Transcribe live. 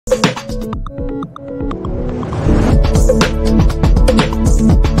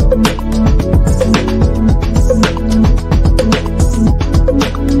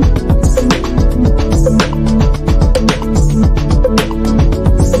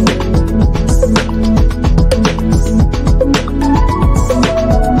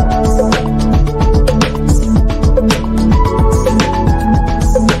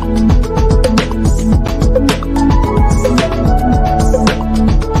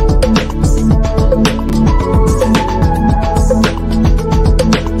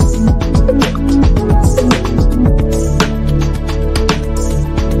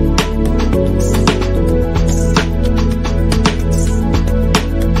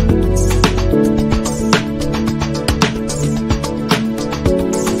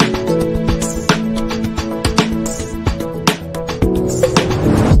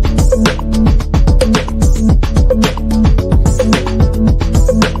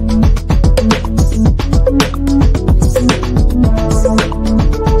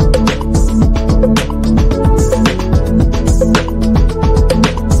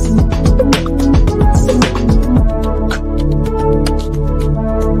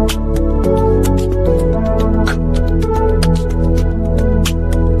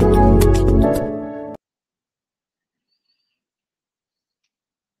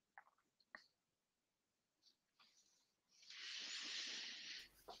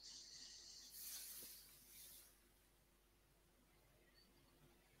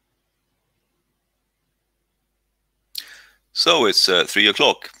So it's 3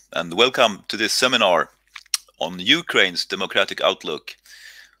 o'clock, and welcome to this seminar on Ukraine's democratic outlook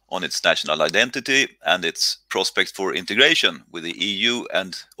on its national identity and its prospects for integration with the EU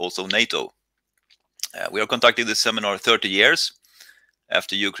and also NATO. We are conducting this seminar 30 years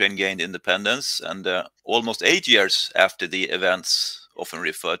after Ukraine gained independence and almost 8 years after the events often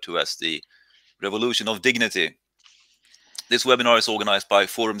referred to as the Revolution of Dignity. This webinar is organized by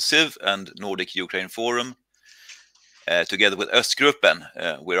ForumCiv and Nordic Ukraine Forum, together with Östgruppen,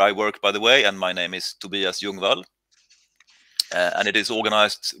 where I work, by the way, and my name is Tobias Ljungvall. And it is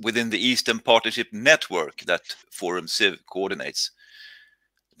organized within the Eastern Partnership Network that ForumCiv coordinates.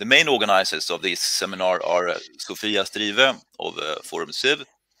 The main organizers of this seminar are Sofia Strive of ForumCiv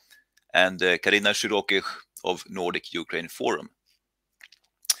and Karina Shirokich of Nordic Ukraine Forum.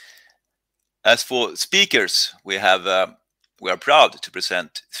 As for speakers, we are proud to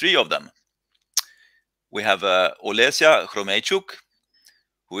present 3 of them. We have Olesya Khromeychuk,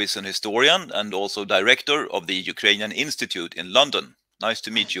 who is an historian and also director of the Ukrainian Institute in London. Nice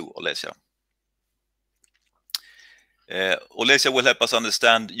to meet you, Olesya. Olesya will help us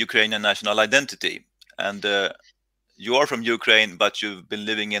understand Ukrainian national identity. And you are from Ukraine, but you've been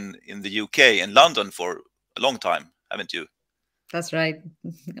living in the UK, in London, for a long time, haven't you? That's right.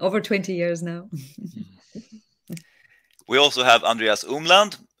 Over 20 years now. We also have Andreas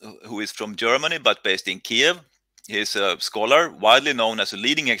Umland, who is from Germany, but based in Kiev. He is a scholar, widely known as a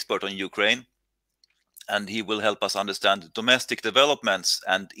leading expert on Ukraine, and he will help us understand domestic developments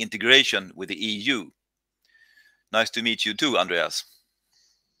and integration with the EU. Nice to meet you too, Andreas.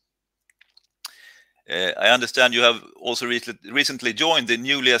 I understand you have also recently joined the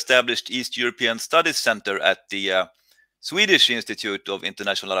newly established East European Studies Center at the Swedish Institute of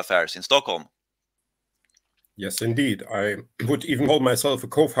International Affairs in Stockholm. Yes, indeed. I would even call myself a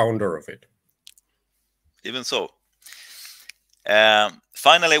co-founder of it. Even so.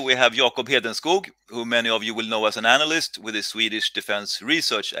 Finally, we have Jakob Hedenskog, who many of you will know as an analyst with the Swedish Defense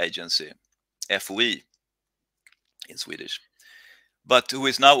Research Agency, FOI in Swedish, but who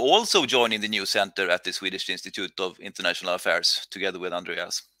is now also joining the new center at the Swedish Institute of International Affairs, together with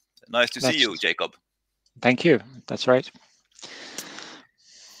Andreas. Nice to see you, Jakob. Thank you. That's right.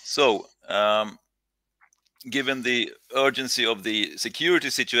 So, given the urgency of the security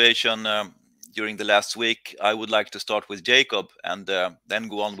situation during the last week, I would like to start with Jakob and then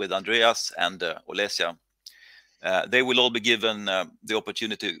go on with Andreas and Olesya. They will all be given the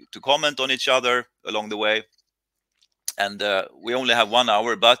opportunity to comment on each other along the way. And we only have 1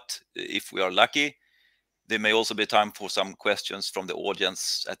 hour, but if we are lucky, there may also be time for some questions from the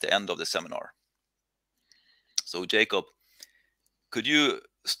audience at the end of the seminar. So, Jakob, could you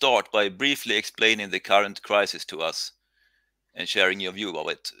start by briefly explaining the current crisis to us and sharing your view of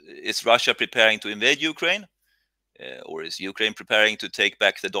it? Is Russia preparing to invade Ukraine? Or is Ukraine preparing to take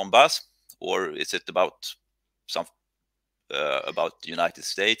back the Donbass? Or is it about the United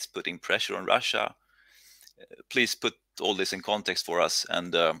States putting pressure on Russia? Please put all this in context for us,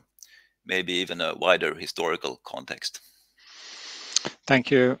 and maybe even a wider historical context. Thank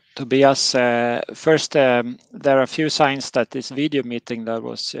you, Tobias. First, there are a few signs that this video meeting that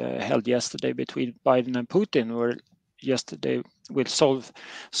was held yesterday between Biden and Putin will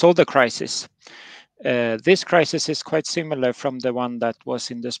solve the crisis. This crisis is quite similar from the one that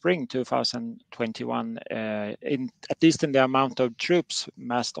was in the spring 2021, at least in the amount of troops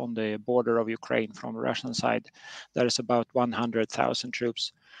massed on the border of Ukraine from the Russian side. There is about 100,000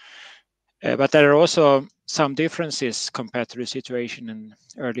 troops. But there are also some differences compared to the situation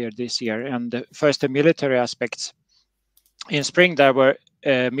earlier this year. And first, the military aspects. In spring, there were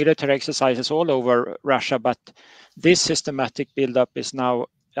military exercises all over Russia, but this systematic buildup is now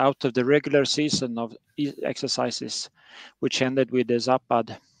out of the regular season of exercises, which ended with the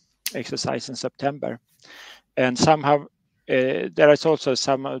Zapad exercise in September. And somehow there is also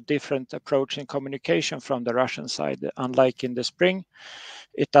some different approach in communication from the Russian side. Unlike in the spring,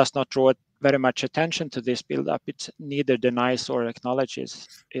 it does not draw very much attention to this buildup. It neither denies or acknowledges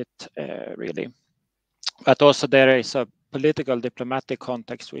it really. But also there is a political diplomatic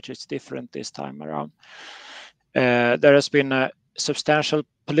context which is different this time around. There has been a substantial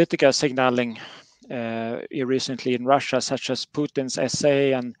political signaling recently in Russia, such as Putin's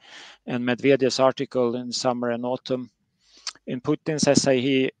essay and Medvedev's article in summer and autumn. In Putin's essay,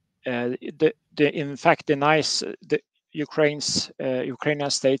 he in fact denies the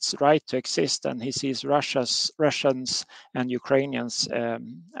Ukrainian state's right to exist, and he sees Russians and Ukrainians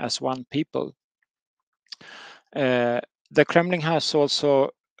as one people. The Kremlin has also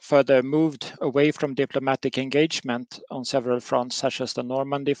further moved away from diplomatic engagement on several fronts, such as the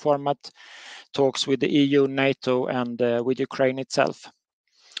Normandy format, talks with the EU, NATO, and with Ukraine itself.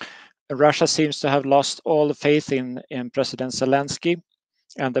 Russia seems to have lost all faith in President Zelensky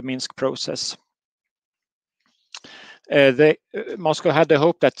and the Minsk process. Moscow had the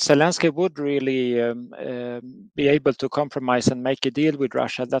hope that Zelensky would really be able to compromise and make a deal with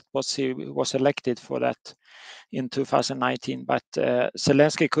Russia. He was elected for that in 2019, but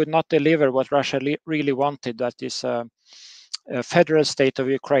Zelensky could not deliver what Russia really wanted. That is a federal state of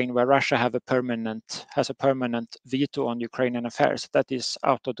Ukraine where Russia has a permanent veto on Ukrainian affairs. That is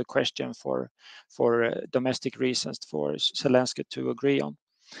out of the question for domestic reasons for Zelensky to agree on.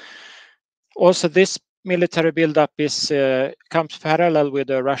 Also, this military buildup comes parallel with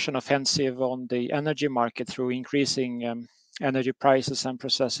the Russian offensive on the energy market through increasing energy prices and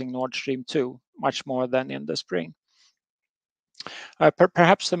processing Nord Stream 2, much more than in the spring.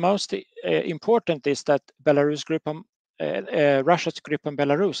 Perhaps the most important is that Russia's grip on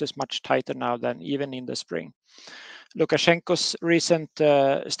Belarus is much tighter now than even in the spring. Lukashenko's recent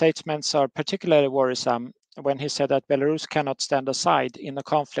statements are particularly worrisome when he said that Belarus cannot stand aside in a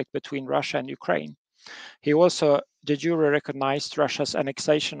conflict between Russia and Ukraine. He also de jure recognized Russia's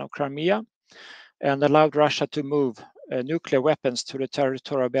annexation of Crimea and allowed Russia to move nuclear weapons to the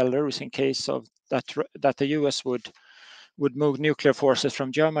territory of Belarus in case of that the US would move nuclear forces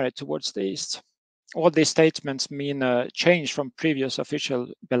from Germany towards the east. All these statements mean a change from previous official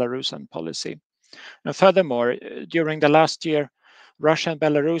Belarusian policy. And furthermore, during the last year, Russia and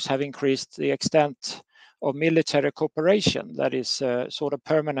Belarus have increased the extent of military cooperation, that is sort of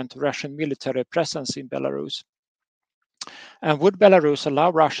permanent Russian military presence in Belarus. And would Belarus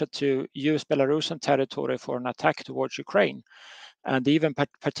allow Russia to use Belarusian territory for an attack towards Ukraine and even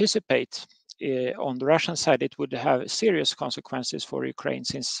participate on the Russian side, it would have serious consequences for Ukraine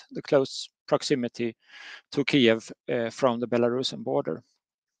since the close proximity to Kiev from the Belarusian border.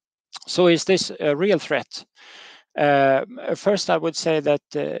 So is this a real threat? First, I would say that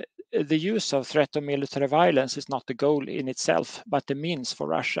the use of threat of military violence is not the goal in itself, but the means for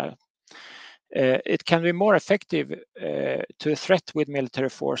Russia. It can be more effective to threat with military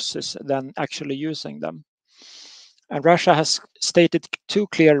forces than actually using them. And Russia has stated two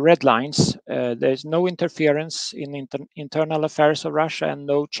clear red lines. There is no interference in internal affairs of Russia and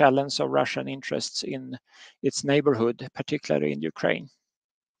no challenge of Russian interests in its neighborhood, particularly in Ukraine.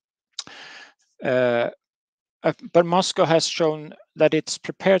 But Moscow has shown that it's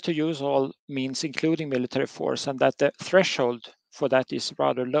prepared to use all means, including military force, and that the threshold for that is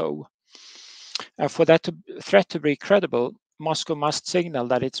rather low. For that threat to be credible, Moscow must signal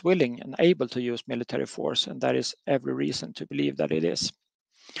that it's willing and able to use military force, and there is every reason to believe that it is.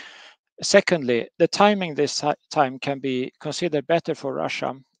 Secondly, the timing this time can be considered better for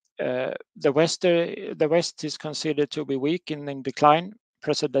Russia. The West is considered to be weak and in decline.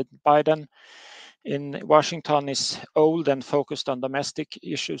 President Biden in Washington is old and focused on domestic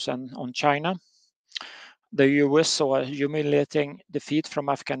issues and on China. The US saw a humiliating defeat from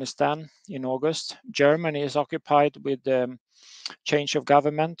Afghanistan in August. Germany is occupied with the change of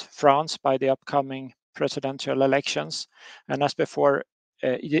government, France by the upcoming presidential elections, and as before,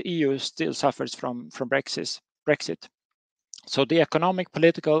 the EU still suffers from Brexit. So the economic,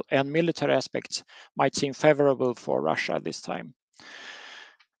 political, and military aspects might seem favorable for Russia this time.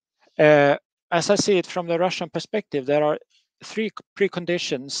 As I see it from the Russian perspective, there are three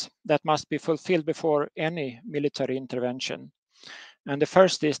preconditions that must be fulfilled before any military intervention. And the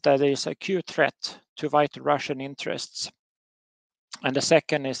first is that there is an acute threat to vital Russian interests. And the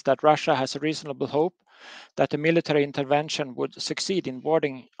second is that Russia has a reasonable hope that a military intervention would succeed in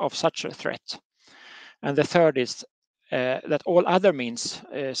warding off such a threat. And the third is that all other means,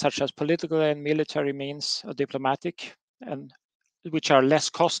 such as political and military means, or diplomatic, and which are less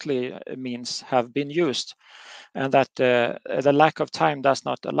costly means, have been used, and that the lack of time does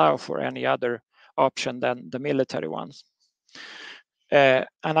not allow for any other option than the military ones. And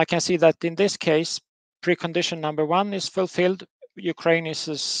I can see that in this case, precondition number one is fulfilled. Ukraine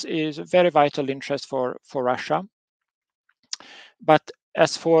is a very vital interest for Russia. But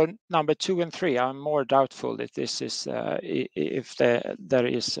as for number 2 and 3, I'm more doubtful if this is if they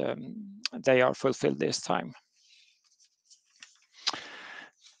are fulfilled this time.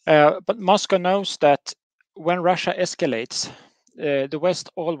 But Moscow knows that when Russia escalates, the West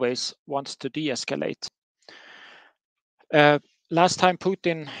always wants to de-escalate. Last time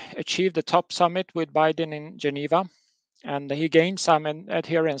Putin achieved the top summit with Biden in Geneva, and he gained some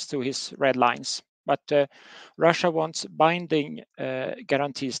adherence to his red lines. But Russia wants binding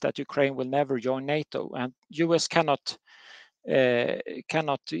guarantees that Ukraine will never join NATO, and US cannot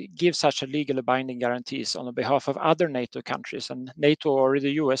cannot give such a legally binding guarantees on behalf of other NATO countries, and NATO or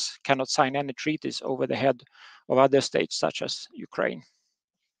the US cannot sign any treaties over the head of other states such as Ukraine.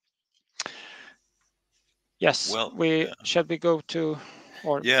 Yes, Well, shall we go to,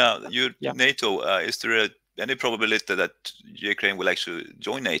 or NATO? Is there any probability that Ukraine will actually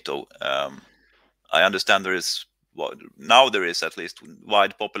join NATO? I understand there is, well, now there is at least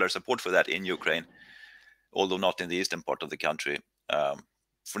wide popular support for that in Ukraine, although not in the eastern part of the country.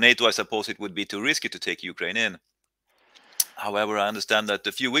 For NATO, I suppose it would be too risky to take Ukraine in. However, I understand that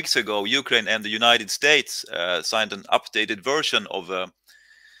a few weeks ago, Ukraine and the United States signed an updated version of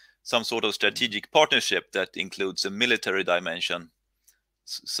some sort of strategic partnership that includes a military dimension.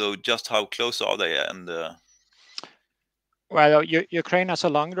 So just how close are they? And well, Ukraine has a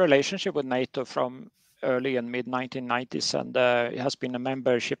long relationship with NATO from early and mid 1990s, and it has been a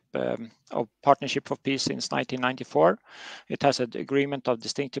membership of Partnership for Peace since 1994. It has an agreement of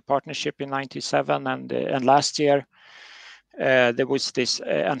distinctive partnership in 97, and last year there was this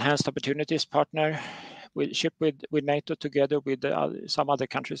enhanced opportunities partnership with NATO together with some other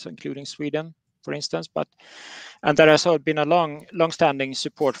countries, including Sweden, for instance. And there has been a long-standing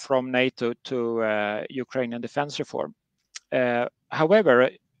support from NATO to Ukrainian defense reform. However,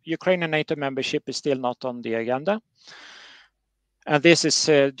 Ukrainian NATO membership is still not on the agenda. And this is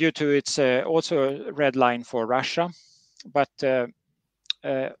due to its also a red line for Russia. But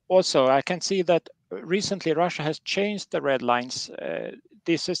also I can see that recently Russia has changed the red lines.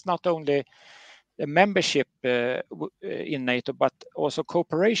 This is not only a membership in NATO, but also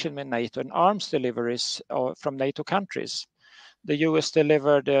cooperation with NATO and arms deliveries from NATO countries. The US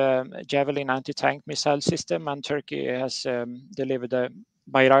delivered a Javelin anti-tank missile system, and Turkey has delivered the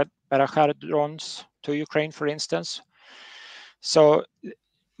Bayraktar drones to Ukraine, for instance. So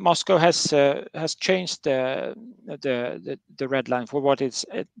Moscow has changed the red line for what it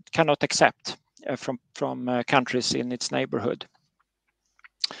cannot accept from countries in its neighborhood.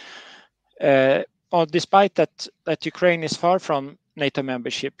 Despite that Ukraine is far from NATO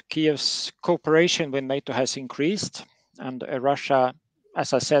membership, Kiev's cooperation with NATO has increased, and Russia,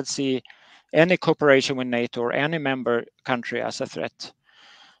 as I said, see any cooperation with NATO or any member country as a threat.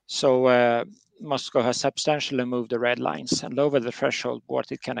 So Moscow has substantially moved the red lines and lowered the threshold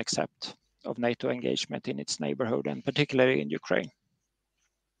what it can accept of NATO engagement in its neighborhood, and particularly in Ukraine.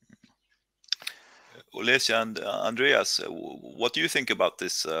 Olesya and Andreas, what do you think about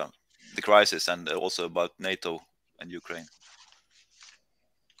this, the crisis, and also about NATO and Ukraine?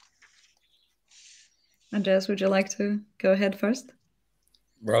 Andreas, would you like to go ahead first?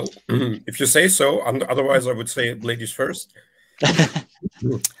 Well, if you say so. Otherwise, I would say ladies first.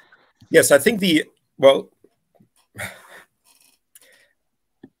 Yes, I think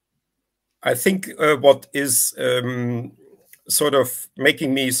what is sort of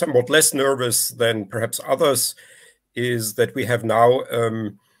making me somewhat less nervous than perhaps others is that we have now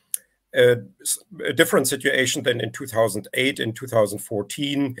a different situation than in 2008 and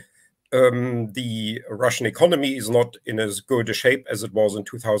 2014. The Russian economy is not in as good a shape as it was in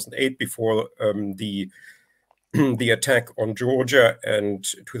 2008 before the attack on Georgia, and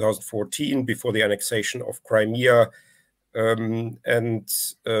 2014 before the annexation of Crimea. And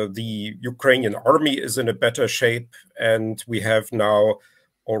the Ukrainian army is in a better shape, and we have now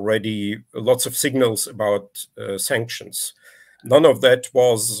already lots of signals about sanctions. None of that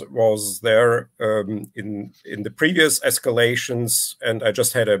was there in the previous escalations, and I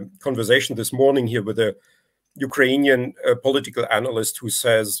just had a conversation this morning here with a Ukrainian political analyst who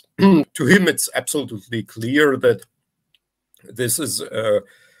says to him it's absolutely clear that this is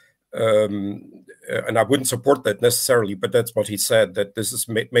and I wouldn't support that necessarily, but that's what he said, that this is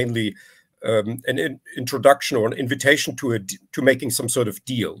mainly an introduction or an invitation to making some sort of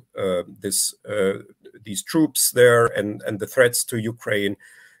deal. These troops there and the threats to Ukraine,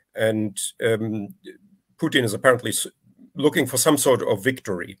 and Putin is apparently looking for some sort of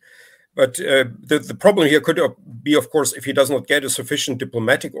victory. But the problem here could be, of course, if he does not get a sufficient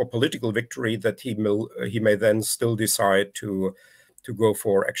diplomatic or political victory, that he may then still decide to go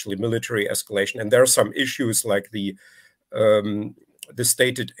for actually military escalation. And there are some issues like the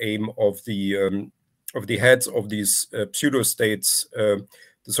stated aim of the heads of these pseudo-states,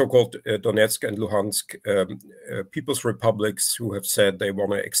 the so-called Donetsk and Luhansk People's Republics, who have said they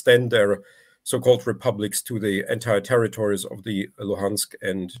want to extend their so-called republics to the entire territories of the Luhansk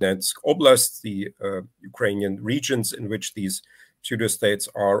and Donetsk Oblast, the Ukrainian regions in which these pseudo-states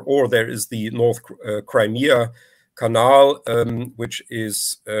are. Or there is the North Crimea Canal, which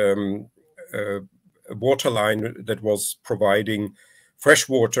is a waterline that was providing fresh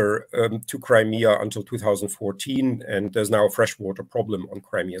water to Crimea until 2014, and there's now a freshwater problem on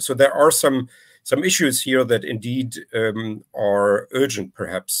Crimea. So there are some issues here that indeed are urgent,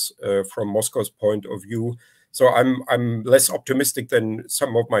 perhaps, from Moscow's point of view. So I'm less optimistic than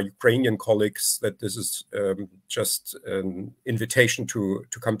some of my Ukrainian colleagues that this is just an invitation to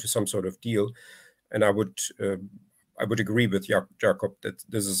come to some sort of deal. And I would agree with Jakob that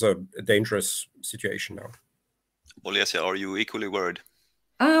this is a dangerous situation now. Olesya, are you equally worried?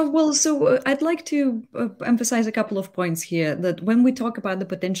 Well, so I'd like to emphasize a couple of points here, that when we talk about the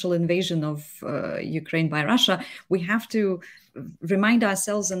potential invasion of Ukraine by Russia, we have to remind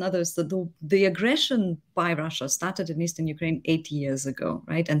ourselves and others that the aggression by Russia started in eastern Ukraine 8 years ago,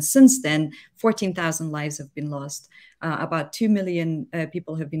 right? And since then, 14,000 lives have been lost. About 2 million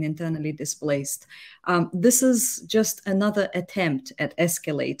people have been internally displaced. This is just another attempt at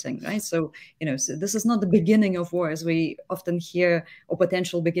escalating, right? So, so this is not the beginning of war, as we often hear, or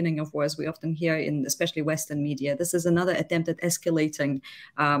potential beginning of war, as we often hear in especially Western media. This is another attempt at escalating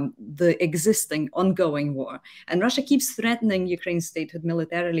the existing ongoing war. And Russia keeps threatening Ukraine's statehood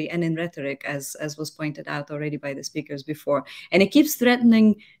militarily and in rhetoric, as was pointed out already by the speakers before. And it keeps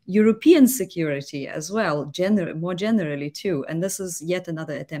threatening European security as well, more generally too. And this is yet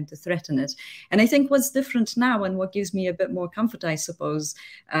another attempt to threaten it. And I think what's different now, and what gives me a bit more comfort, I suppose,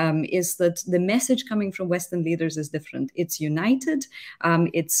 is that the message coming from Western leaders is different. It's united.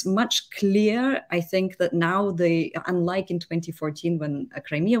 It's much clearer. I think that now unlike in 2014 when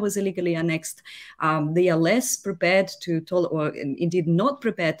Crimea was illegally annexed, they are less prepared to or indeed not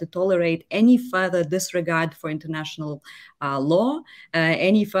prepared to tolerate any further disregard for international law,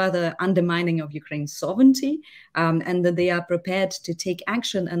 any further undermining of Ukraine's sovereignty, and that they are prepared to take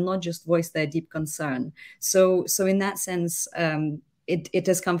action and not just voice their deep concern. So in that sense, it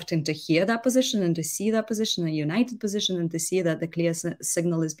is comforting to hear that position and to see that position, a united position, and to see that the clear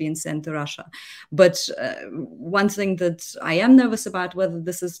signal is being sent to Russia. But one thing that I am nervous about, whether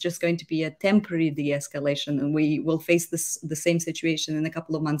this is just going to be a temporary de-escalation and we will face the same situation in a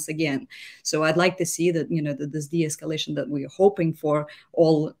couple of months again. So I'd like to see that, that this de-escalation that we're hoping for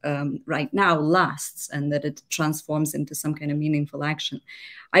all right now lasts, and that it transforms into some kind of meaningful action.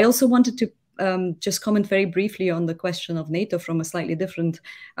 I also wanted to just comment very briefly on the question of NATO from a slightly different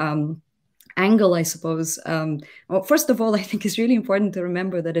angle, I suppose. Well, first of all, I think it's really important to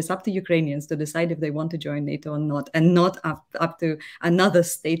remember that it's up to Ukrainians to decide if they want to join NATO or not, and not up to another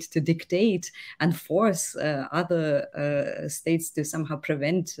state to dictate and force other states to somehow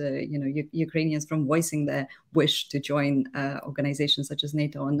prevent Ukrainians from voicing their wish to join organizations such as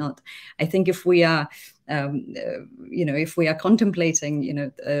NATO or not. I think if we are if we are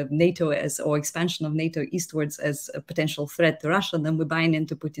contemplating, NATO or expansion of NATO eastwards as a potential threat to Russia, then we're buying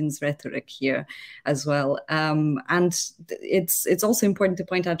into Putin's rhetoric here as well. And it's also important to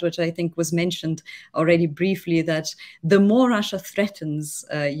point out, which I think was mentioned already briefly, that the more Russia threatens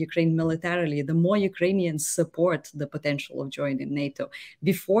Ukraine militarily, the more Ukrainians support the potential of joining NATO.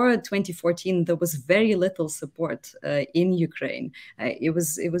 Before 2014, there was very little support in Ukraine. It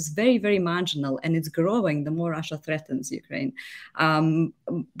was very, very marginal, and it's growing the more Russia threatens Ukraine.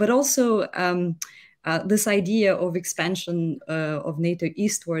 But also this idea of expansion of NATO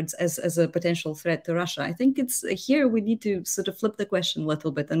eastwards as a potential threat to Russia. I think it's here we need to sort of flip the question a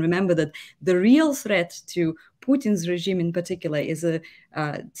little bit and remember that the real threat to Putin's regime in particular is a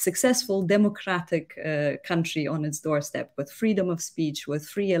successful democratic country on its doorstep, with freedom of speech, with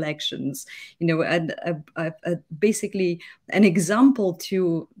free elections, and basically an example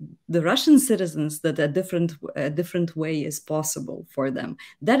to the Russian citizens that a different way is possible for them.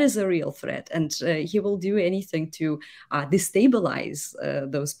 That is a real threat, and he will do anything to destabilize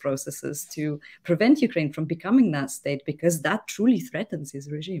those processes, to prevent Ukraine from becoming that state, because that truly threatens his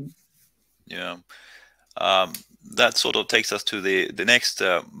regime. Yeah. That sort of takes us to the next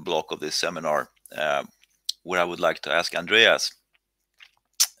block of this seminar, where I would like to ask Andreas.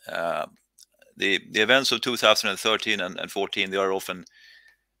 The events of 2013 and 14, they are often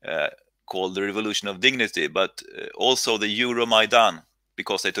called the Revolution of Dignity, but also the Euromaidan,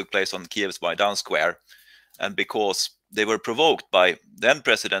 because they took place on Kiev's Maidan Square, and because they were provoked by then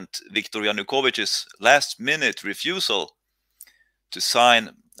President Viktor Yanukovych's last-minute refusal to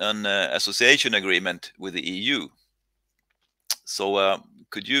sign an association agreement with the EU. So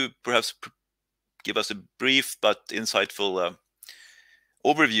could you perhaps give us a brief but insightful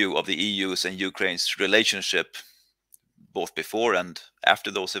overview of the EU's and Ukraine's relationship, both before and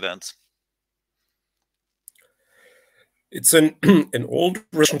after those events? It's an old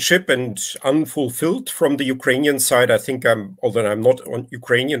relationship and unfulfilled from the Ukrainian side. I think although I'm not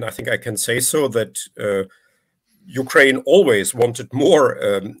Ukrainian, I think I can say so, that Ukraine always wanted more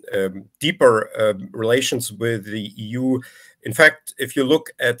deeper relations with the EU. In fact, if you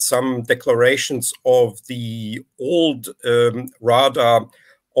look at some declarations of the old Rada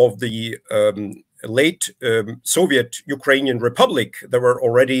of the late Soviet Ukrainian Republic, there were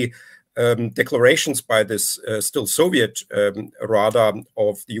already declarations by this still Soviet Rada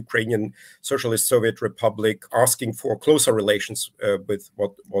of the Ukrainian Socialist Soviet Republic asking for closer relations with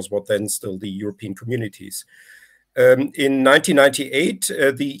what then still the European communities. In 1998,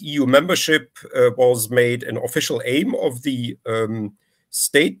 the EU membership was made an official aim of the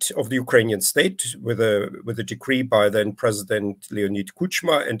state, of the Ukrainian state, with a decree by then President Leonid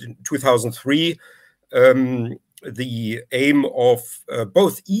Kuchma. And in 2003, the aim of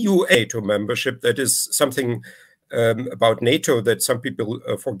both EU and NATO membership, that is something about NATO that some people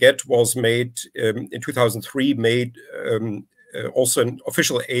forget, was made in 2003, made also an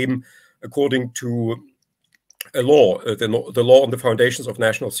official aim according to a law, the law on the foundations of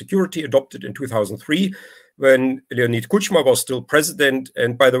national security, adopted in 2003, when Leonid Kuchma was still president,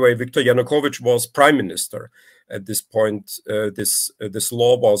 and by the way, Viktor Yanukovych was prime minister at this point. This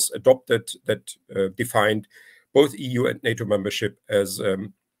law was adopted that defined both EU and NATO membership as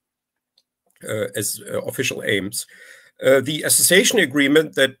official aims. The association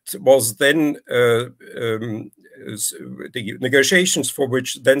agreement that was then the negotiations for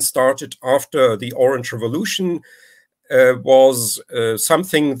which then started after the Orange Revolution was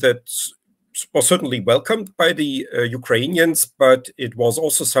something that was certainly welcomed by the Ukrainians, but it was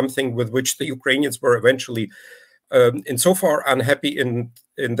also something with which the Ukrainians were eventually insofar unhappy in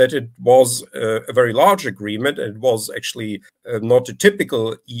that it was a very large agreement. It was actually not a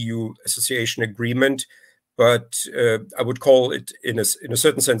typical EU association agreement, but I would call it, in a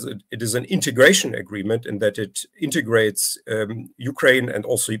certain sense, it is an integration agreement in that it integrates Ukraine and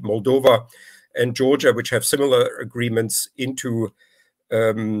also Moldova and Georgia, which have similar agreements, into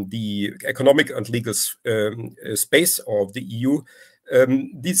the economic and legal space of the EU.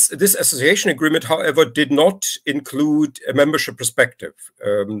 This association agreement, however, did not include a membership perspective,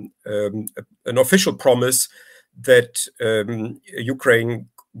 an official promise that Ukraine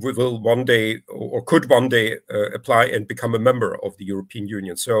will one day, or could one day, apply and become a member of the European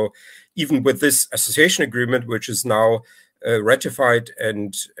Union. So even with this association agreement, which is now ratified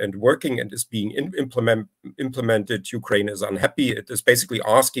and working and is being implemented, Ukraine is unhappy. It is basically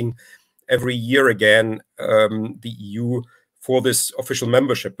asking every year again the EU for this official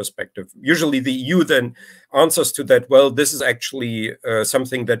membership perspective. Usually the EU then answers to that, well, this is actually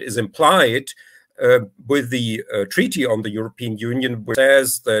something that is implied with the Treaty on the European Union, which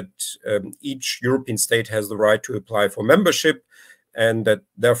says that each European state has the right to apply for membership, and that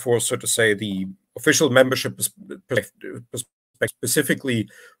therefore, so to say, the official membership specifically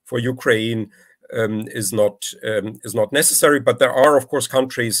for Ukraine is not necessary. But there are, of course,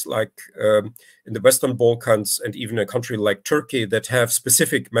 countries like in the Western Balkans and even a country like Turkey that have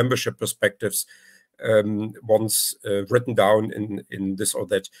specific membership perspectives once written down in this or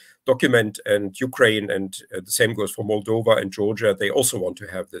that document. And Ukraine, and the same goes for Moldova and Georgia, they also want to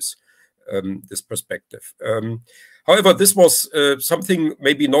have this this perspective. However, this was something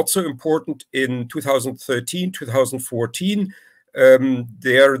maybe not so important in 2013, 2014.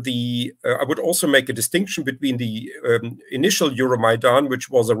 There, I would also make a distinction between the initial Euromaidan, which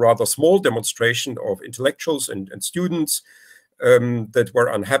was a rather small demonstration of intellectuals and students that were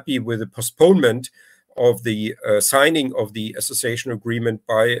unhappy with the postponement of the signing of the association agreement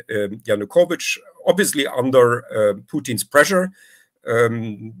by Yanukovych, obviously under Putin's pressure,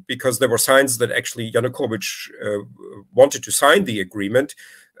 because there were signs that actually Yanukovych wanted to sign the agreement.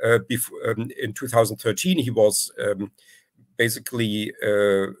 In 2013, he was basically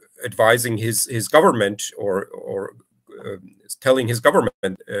advising his government, or telling his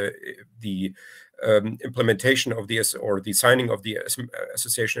government the implementation of the signing of the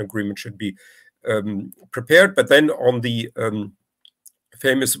association agreement should be prepared. But then on the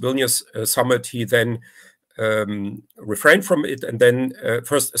famous Vilnius summit, he then refrained from it, and then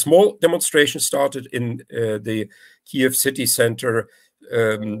first a small demonstration started in the Kiev city center,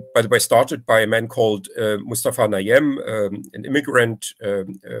 by the way, started by a man called Mustafa Nayem, an immigrant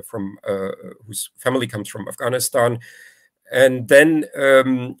from whose family comes from Afghanistan. And then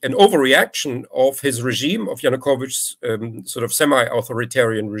an overreaction of his regime, of Yanukovych's sort of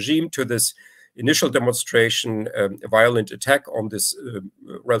semi-authoritarian regime, to this initial demonstration, a violent attack on this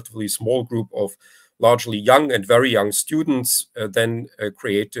relatively small group of largely young and very young students, then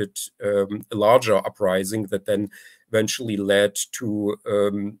created a larger uprising that then eventually led to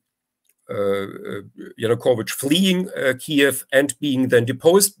Yanukovych fleeing Kiev and being then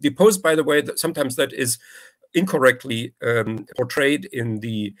deposed. By the way, that sometimes that is incorrectly portrayed in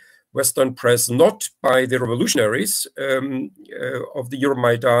the Western press, not by the revolutionaries of the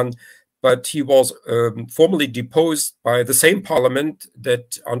Euromaidan, but he was formally deposed by the same parliament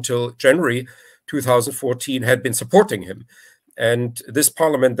that until January 2014 had been supporting him. And this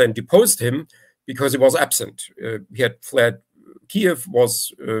parliament then deposed him because he was absent. He had fled Kiev,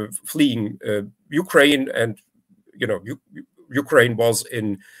 was fleeing Ukraine, and Ukraine was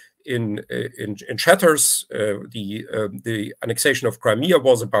in shatters. The annexation of Crimea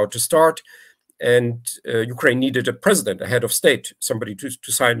was about to start, and Ukraine needed a president, a head of state, somebody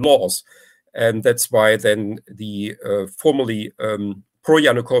to sign laws. And that's why then the formerly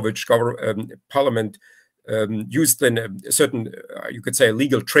pro-Yanukovych parliament used then a certain, you could say, a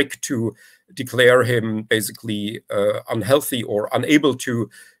legal trick to declare him basically unhealthy or unable to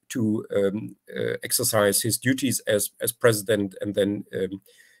exercise his duties as president, and then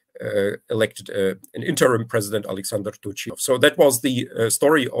elected an interim president, Alexander Turchynov. So that was the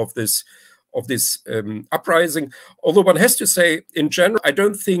story of this uprising. Although one has to say, in general, I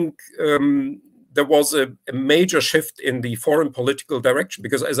don't think there was a major shift in the foreign political direction,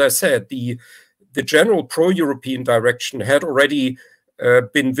 because, as I said, the general pro-European direction had already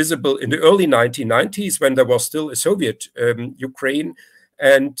been visible in the early 1990s, when there was still a Soviet Ukraine,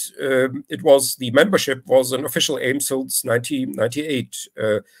 and the membership was an official aim since 1998,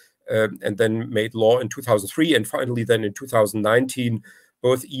 and then made law in 2003, and finally then in 2019,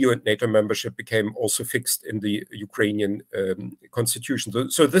 both EU and NATO membership became also fixed in the Ukrainian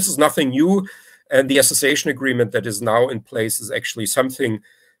constitution. So this is nothing new, and the association agreement that is now in place is actually something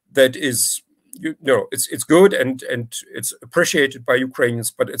that is, it's good and it's appreciated by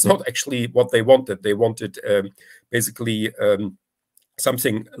Ukrainians, but it's not actually what they wanted. They wanted basically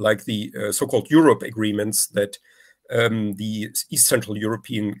something like the so-called Europe agreements that the East Central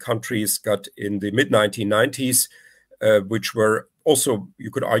European countries got in the mid-1990s, which were also,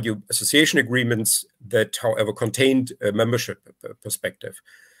 you could argue, association agreements that, however, contained a membership perspective.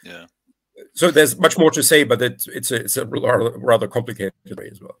 Yeah. So there's much more to say, but it's a rather complicated way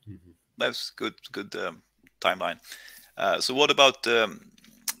as well. That's good timeline. So what about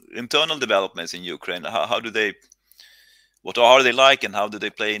internal developments in Ukraine? What are they like, and how do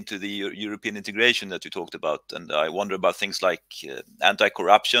they play into the European integration that you talked about? And I wonder about things like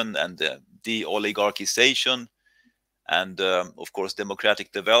anti-corruption and de-oligarchization, and of course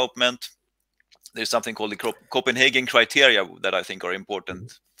democratic development. There's something called the Copenhagen criteria that I think are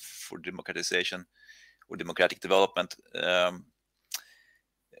important for democratization or democratic development.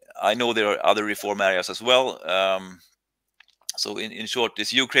 I know there are other reform areas as well. So in short,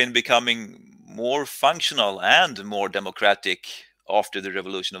 is Ukraine becoming more functional and more democratic after the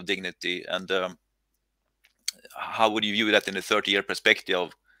Revolution of Dignity? And how would you view that in a 30-year perspective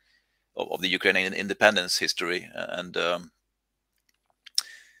of the Ukrainian independence history? And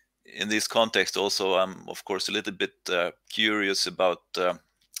in this context also, I'm of course a little bit curious about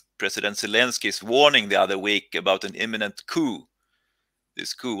President Zelensky's warning the other week about an imminent coup.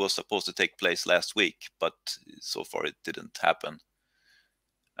 This coup was supposed to take place last week, but so far it didn't happen.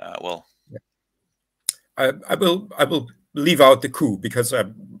 I will leave out the coup, because I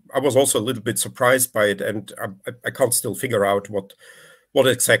was also a little bit surprised by it, and I can't still figure out what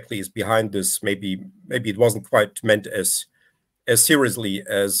exactly is behind this. Maybe it wasn't quite meant as seriously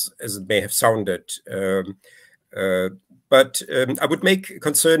as it may have sounded. But I would make,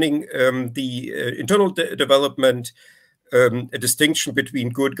 concerning the internal development, a distinction between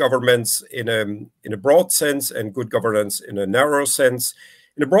good governance in a broad sense and good governance in a narrow sense.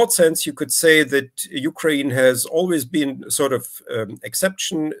 In a broad sense, you could say that Ukraine has always been sort of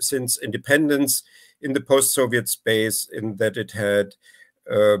exception since independence in the post-Soviet space, in that it had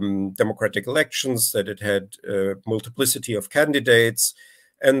democratic elections, that it had multiplicity of candidates,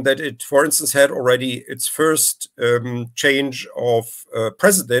 and that it, for instance, had already its first change of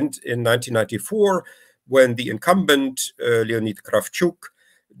president in 1994, when the incumbent, Leonid Kravchuk,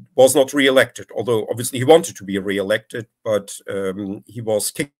 was not re-elected, although obviously he wanted to be re-elected, but he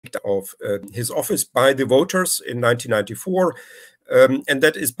was kicked off his office by the voters in 1994. And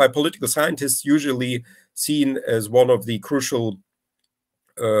that is, by political scientists, usually seen as one of the crucial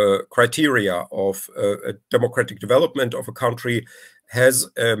criteria of a democratic development of a country. Has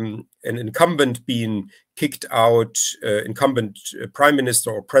an incumbent been kicked out, incumbent prime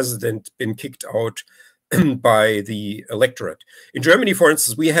minister or president been kicked out by the electorate. In Germany, for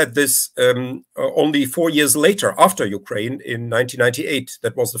instance, we had this only 4 years later, after Ukraine, in 1998.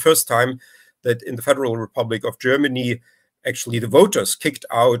 That was the first time that in the Federal Republic of Germany, actually the voters kicked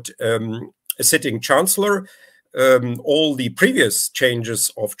out a sitting chancellor. all the previous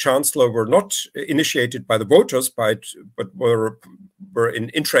changes of chancellor were not initiated by the voters, but were an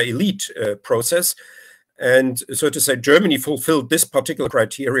intra-elite process. And so to say, Germany fulfilled this particular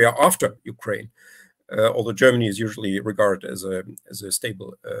criteria after Ukraine, although Germany is usually regarded as a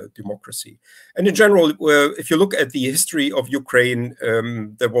stable democracy. And in general, if you look at the history of Ukraine,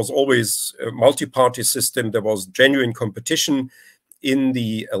 there was always a multi-party system. There was genuine competition in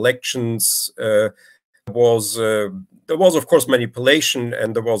the elections. There was, of course, manipulation,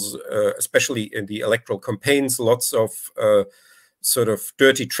 and there was, especially in the electoral campaigns, lots of sort of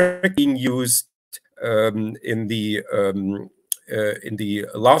dirty trick being used. In the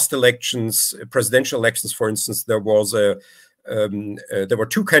last elections, presidential elections, for instance, there were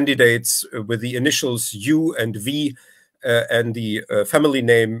two candidates with the initials U and V and the family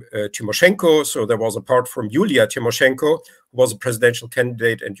name Tymoshenko. So there was, apart from Yulia Tymoshenko, who was a presidential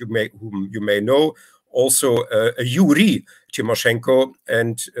candidate and whom you may know, also a Yuri Tymoshenko.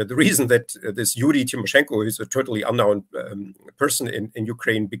 And the reason that this Yuri Tymoshenko, who is a totally unknown person in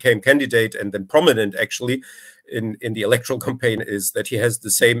Ukraine, became candidate and then prominent actually in the electoral campaign is that he has the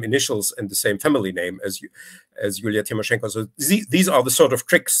same initials and the same family name as Yulia Tymoshenko. So these are the sort of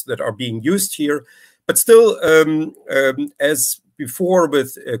tricks that are being used here. But still, as before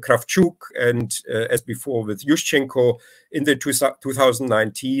with Kravchuk and as before with Yushchenko in the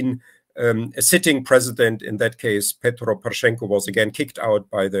 2019, a sitting president, in that case Petro Poroshenko, was again kicked out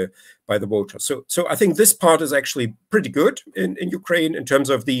by the voters. So I think this part is actually pretty good in Ukraine in terms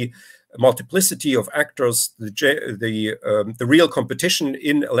of the multiplicity of actors, the real competition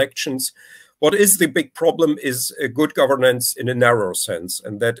in elections. What is the big problem is good governance in a narrow sense,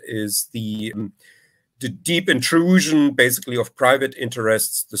 and that is the deep intrusion, basically, of private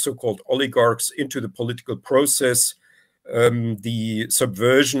interests, the so-called oligarchs, into the political process. The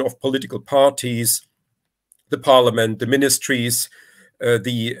subversion of political parties, the parliament, the ministries,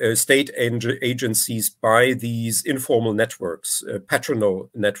 the state agencies by these informal networks, patronal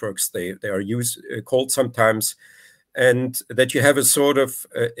networks, they are called sometimes, and that you have a sort of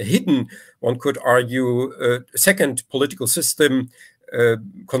hidden, one could argue, second political system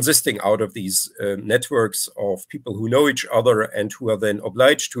consisting out of these networks of people who know each other and who are then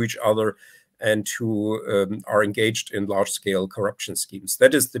obliged to each other, and who are engaged in large-scale corruption schemes.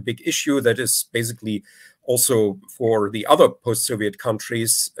 That is the big issue. That is basically also for the other post-Soviet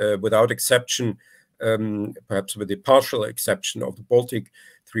countries, without exception, perhaps with the partial exception of the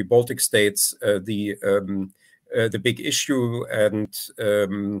three Baltic states, the big issue. And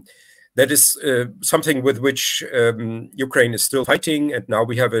that is something with which Ukraine is still fighting. And now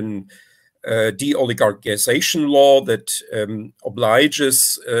we have an de-oligarchization law that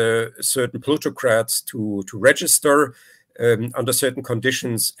obliges certain plutocrats to register under certain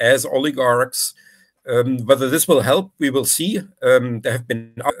conditions as oligarchs. Whether this will help, we will see. There have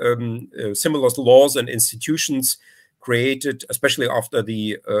been similar laws and institutions created, especially after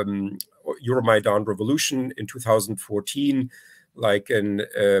the Euromaidan revolution in 2014, like a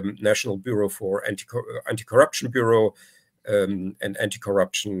National Bureau for Anti-Corruption Bureau, an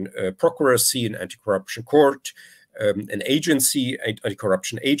anti-corruption procuracy, an anti-corruption court, an agency,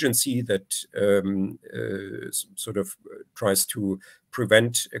 anti-corruption agency that sort of tries to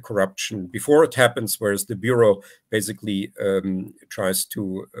prevent corruption before it happens, whereas the bureau basically tries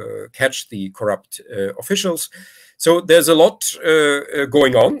to catch the corrupt officials. So there's a lot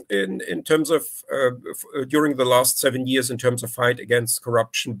going on in terms of during the last 7 years in terms of fight against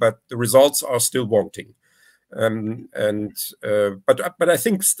corruption, but the results are still wanting. But I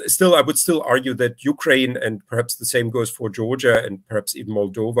think still, I would still argue that Ukraine, and perhaps the same goes for Georgia and perhaps even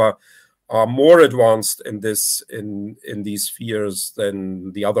Moldova, are more advanced in these spheres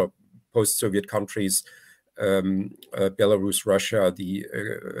than the other post-Soviet countries, Belarus, Russia,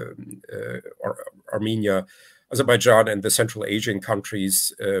 Armenia, Azerbaijan, and the Central Asian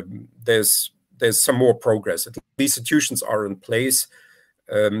countries. There's some more progress. The institutions are in place.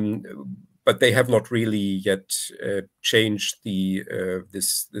 But they have not really yet changed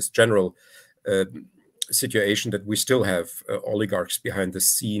this general situation that we still have oligarchs behind the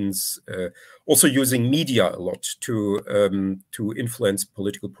scenes, also using media a lot to influence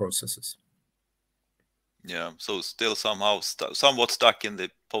political processes. Yeah, so still somehow somewhat stuck in the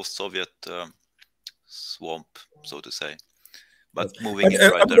post-Soviet swamp, so to say. But moving in the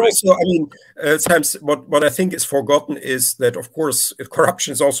right direction. Also, I mean, sometimes what I think is forgotten is that, of course,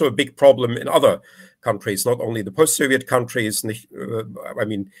 corruption is also a big problem in other countries, not only the post-Soviet countries. I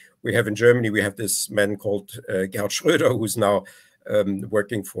mean, we have in Germany, we have this man called Gerhard Schröder, who's now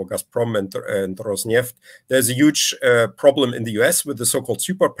working for Gazprom and Rosneft. There's a huge problem in the US with the so-called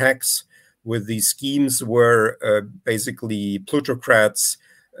super PACs, with these schemes where basically plutocrats,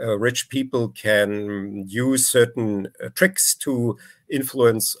 rich people can use certain tricks to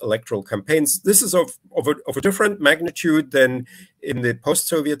influence electoral campaigns. This is of a different magnitude than in the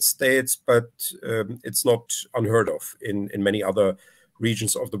post-Soviet states, but it's not unheard of in many other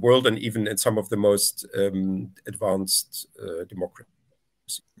regions of the world, and even in some of the most advanced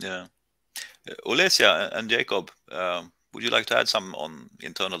democracies. Yeah. Olesya and Jakob, would you like to add some on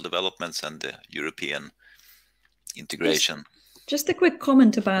internal developments and the European integration? Just a quick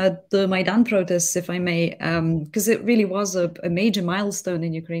comment about the Maidan protests, if I may, because it really was a major milestone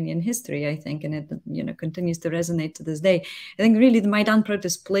in Ukrainian history, I think, and it continues to resonate to this day. I think really the Maidan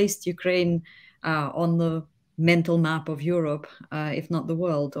protests placed Ukraine on the mental map of Europe, if not the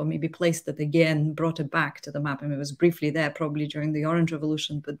world, or maybe placed it again, brought it back to the map. I mean, it was briefly there probably during the Orange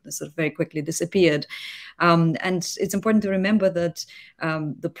Revolution, but sort of very quickly disappeared. And it's important to remember that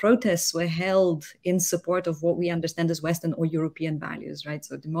the protests were held in support of what we understand as Western or European values, right?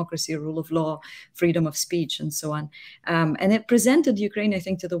 So democracy, rule of law, freedom of speech, and so on. And it presented Ukraine, I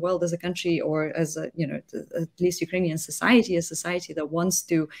think, to the world as a country, or as a, at least Ukrainian society, a society that wants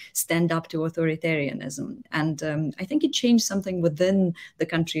to stand up to authoritarianism. And I think it changed something within the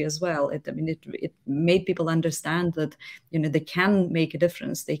country as well. It made people understand that they can make a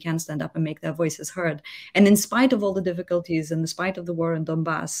difference. They can stand up and make their voices heard. And in spite of all the difficulties and in spite of the war in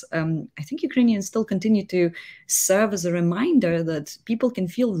Donbass, I think Ukrainians still continue to serve as a reminder that people can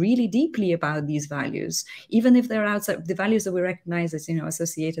feel really deeply about these values, even if they're outside the values that we recognize as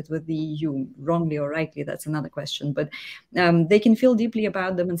associated with the EU, wrongly or rightly. That's another question. But they can feel deeply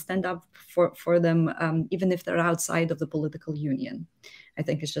about them and stand up for them, even if they're outside of the political union. I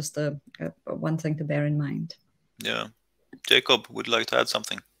think it's just one thing to bear in mind. Yeah. Jakob, would you like to add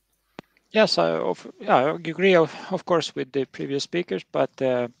something? Yes, I agree, of course, with the previous speakers, but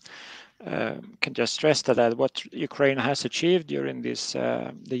can just stress that what Ukraine has achieved during the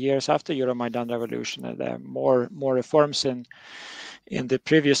years after Euromaidan revolution, there are more reforms in the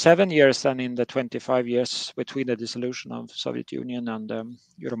previous 7 years than in the 25 years between the dissolution of Soviet Union and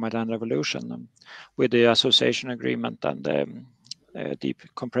Euromaidan revolution, with the association agreement and deep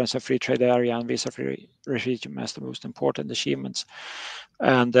comprehensive free trade area and visa-free regime as the most important achievements.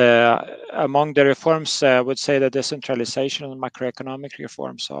 And among the reforms, I would say that decentralization and macroeconomic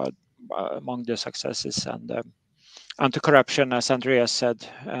reforms are among the successes, and anti-corruption, as Andreas said,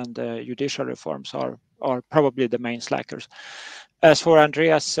 and judicial reforms are probably the main slackers. As for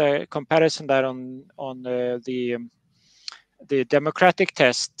Andreas' comparison that on the democratic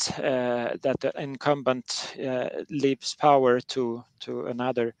test, that the incumbent leaves power to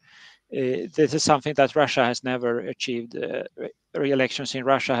another, this is something that Russia has never achieved. Re-elections in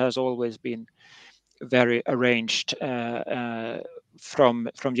Russia has always been very arranged, from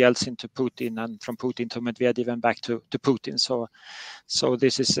Yeltsin to Putin, and from Putin to Medvedev and back to Putin. So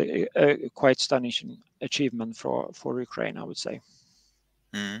this is a quite stunning achievement for Ukraine, I would say.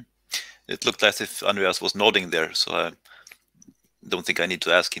 Mm. It looked as if Andreas was nodding there, so I don't think I need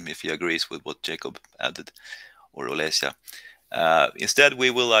to ask him if he agrees with what Jakob added, or Olesya. Instead, we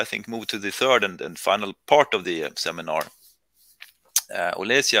will, I think, move to the third and final part of the seminar.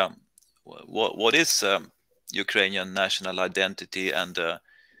 Olesya, what is Ukrainian national identity, and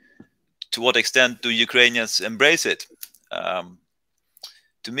to what extent do Ukrainians embrace it?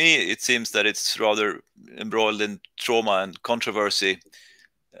 To me, it seems that it's rather embroiled in trauma and controversy.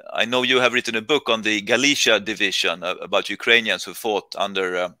 I know you have written a book on the Galicia division about Ukrainians who fought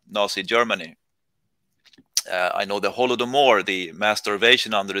under Nazi Germany. I know the Holodomor, the mass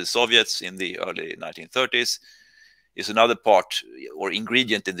starvation under the Soviets in the early 1930s, is another part or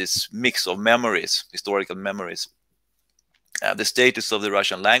ingredient in this mix of memories, historical memories. The status of the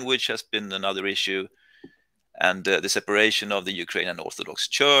Russian language has been another issue, and the separation of the Ukrainian Orthodox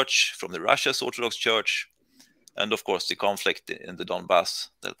Church from the Russia's Orthodox Church, and of course the conflict in the Donbass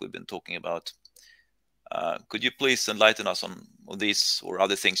that we've been talking about. Could you please enlighten us on these or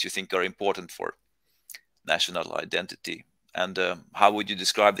other things you think are important for national identity? And how would you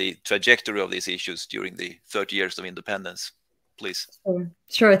describe the trajectory of these issues during the 30 years of independence, please?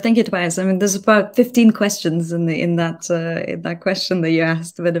 Sure. Thank you, Tobias. I mean, there's about 15 questions in that question that you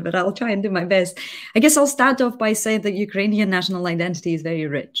asked, but I'll try and do my best. I guess I'll start off by saying that Ukrainian national identity is very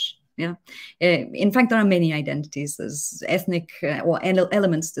rich. Yeah. In fact, there are many identities. There's ethnic or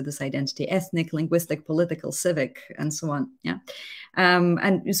elements to this identity: ethnic, linguistic, political, civic, and so on. Yeah.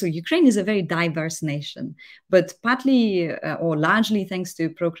 And so Ukraine is a very diverse nation, but partly or largely thanks to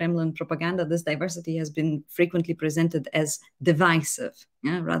pro-Kremlin propaganda, this diversity has been frequently presented as divisive.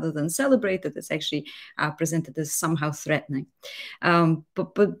 rather than celebrated. It's actually presented as somehow threatening.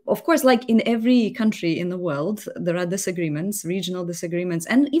 But of course, like in every country in the world, there are disagreements, regional disagreements,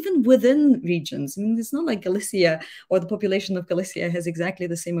 and even within regions. I mean, it's not like Galicia or the population of Galicia has exactly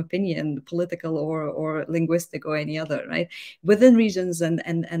the same opinion, political or linguistic or any other, right? Within regions and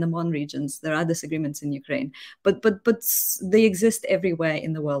among regions, there are disagreements in Ukraine, but they exist everywhere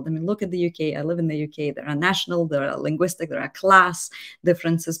in the world. I mean, look at the UK. I live in the UK. There are national, there are linguistic, there are class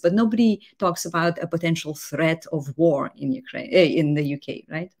differences, but nobody talks about a potential threat of war in Ukraine, in the UK,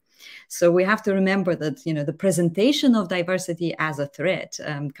 right? So we have to remember that, you know, the presentation of diversity as a threat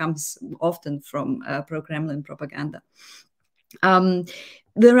comes often from pro-Kremlin propaganda.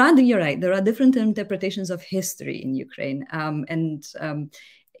 You're right, there are different interpretations of history in Ukraine,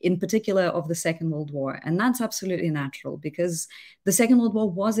 in particular of the Second World War. And that's absolutely natural, because the Second World War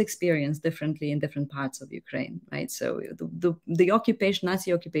was experienced differently in different parts of Ukraine, right? So the occupation,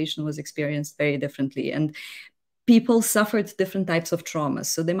 Nazi occupation, was experienced very differently. And people suffered different types of traumas.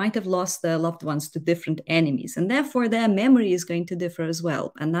 So they might have lost their loved ones to different enemies. And therefore, their memory is going to differ as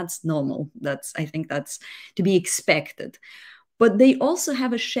well. And that's normal. I think that's to be expected. But they also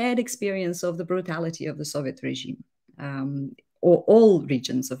have a shared experience of the brutality of the Soviet regime. Or all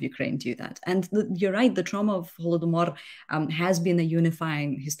regions of Ukraine do that. And you're right, the trauma of Holodomor has been a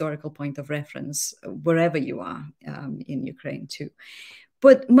unifying historical point of reference wherever you are in Ukraine too.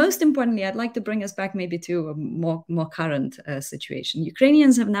 But most importantly, I'd like to bring us back maybe to a more current situation.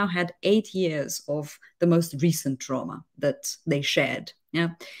 Ukrainians have now had 8 years of the most recent trauma that they shared.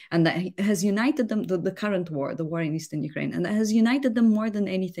 Yeah, and that has united them, the current war, the war in Eastern Ukraine, and that has united them more than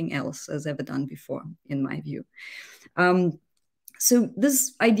anything else has ever done before, in my view. So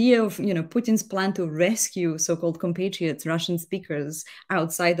this idea of, you know, Putin's plan to rescue so-called compatriots, Russian speakers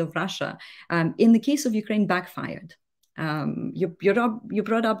outside of Russia, in the case of Ukraine, backfired. You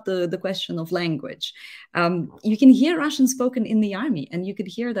brought up the question of language. You can hear Russian spoken in the army, and you could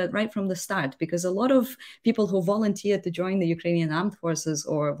hear that right from the start, because a lot of people who volunteered to join the Ukrainian armed forces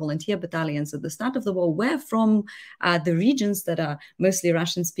or volunteer battalions at the start of the war were from the regions that are mostly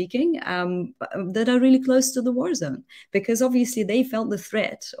Russian speaking, that are really close to the war zone, because obviously they felt the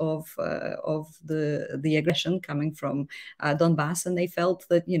threat of the aggression coming from Donbass, and they felt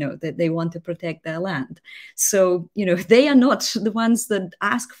that, you know, that they want to protect their land. So, you know, they are not the ones that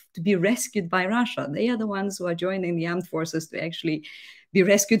ask to be rescued by Russia. They are the ones who are joining the armed forces to actually be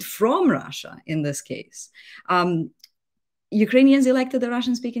rescued from Russia in this case. Ukrainians elected a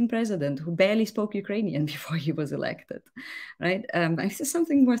Russian-speaking president who barely spoke Ukrainian before he was elected, right? This is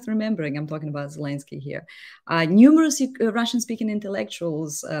something worth remembering. I'm talking about Zelensky here. Numerous Russian-speaking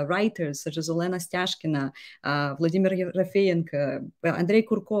intellectuals, writers such as Olena Styashkina, Vladimir Rafeyenko, Andrei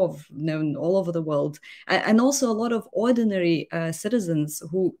Kurkov, known all over the world, and also a lot of ordinary citizens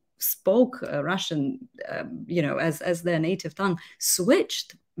who spoke Russian, you know, as their native tongue,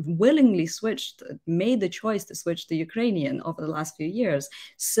 willingly switched, made the choice to switch to Ukrainian over the last few years,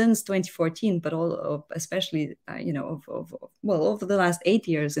 since 2014, but especially, you know, over the last 8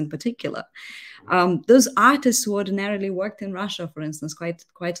 years in particular. Those artists who ordinarily worked in Russia, for instance,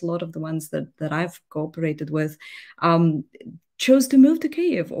 quite a lot of the ones that I've cooperated with, chose to move to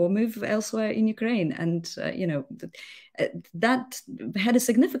Kyiv or move elsewhere in Ukraine. And, you know, that had a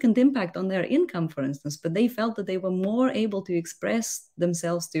significant impact on their income, for instance, but they felt that they were more able to express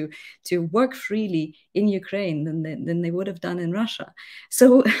themselves, to work freely in Ukraine than they would have done in Russia.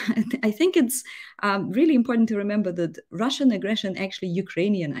 So I think it's really important to remember that Russian aggression actually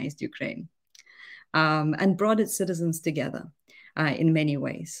Ukrainianized Ukraine and brought its citizens together. In many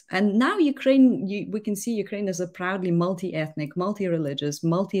ways. And now Ukraine, we can see Ukraine as a proudly multi-ethnic, multi-religious,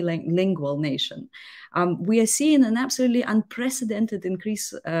 multilingual nation. We are seeing an absolutely unprecedented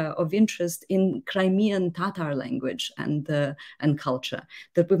increase of interest in Crimean Tatar language and culture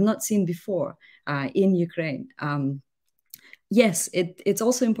that we've not seen before in Ukraine. Yes, it's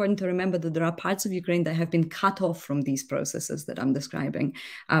also important to remember that there are parts of Ukraine that have been cut off from these processes that I'm describing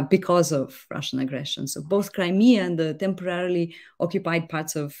because of Russian aggression. So both Crimea and the temporarily occupied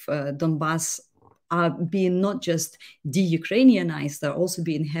parts of Donbass are being not just de-Ukrainianized, they're also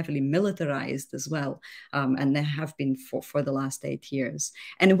being heavily militarized as well. And they have been for the last 8 years.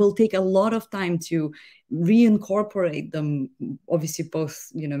 And it will take a lot of time to reincorporate them, obviously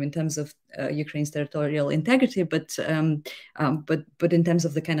both, you know, in terms of Ukraine's territorial integrity, but in terms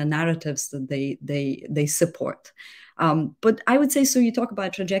of the kind of narratives that they support. But I would say, so you talk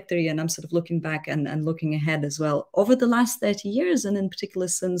about trajectory, and I'm sort of looking back and looking ahead as well. Over the last 30 years, and in particular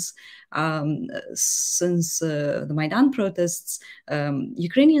since the Maidan protests,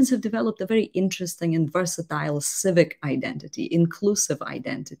 Ukrainians have developed a very interesting and versatile civic identity, inclusive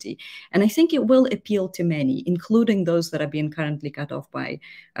identity. And I think it will appeal to many, including those that are being currently cut off by,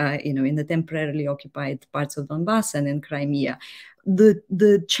 you know, in the temporarily occupied parts of Donbass and in Crimea.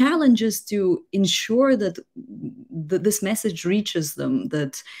 The challenge is to ensure that this message reaches them,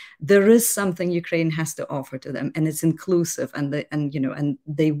 that there is something Ukraine has to offer to them, and it's inclusive, and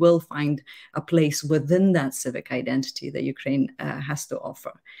they will find a place within that civic identity that Ukraine has to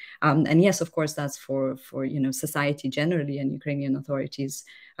offer. And yes, of course, that's for you know, society generally and Ukrainian authorities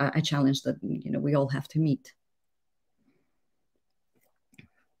a challenge that, you know, we all have to meet.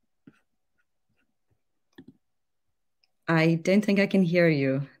 I don't think I can hear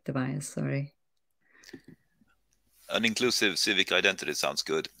you, Tobias, sorry. An inclusive civic identity sounds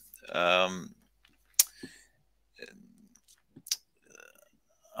good. I'm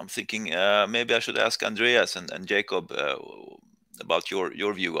thinking maybe I should ask Andreas and Jakob about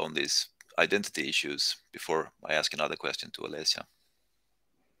your view on these identity issues before I ask another question to Olesya.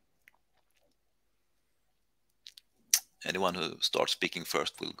 Anyone who starts speaking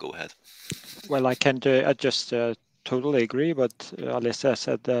first will go ahead. Well, I can just totally agree, but Olesya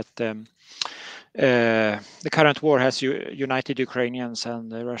said that the current war has united Ukrainians,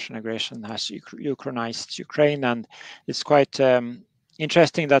 and the Russian aggression has Ukrainized Ukraine. And it's quite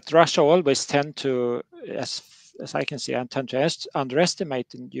interesting that Russia always tend to, as I can see, tend to underestimate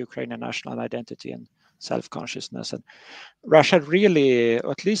the Ukrainian national identity and self-consciousness. And Russia really, or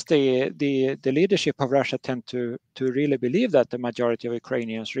at least the leadership of Russia, tend to really believe that the majority of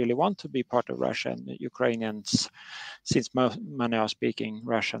Ukrainians really want to be part of Russia, and Ukrainians, since many are speaking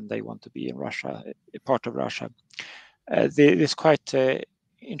Russian, they want to be in Russia, a part of Russia. It's quite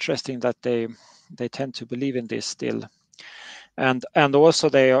interesting that they tend to believe in this still, and also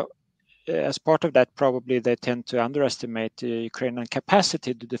they are, as part of that, probably they tend to underestimate the Ukrainian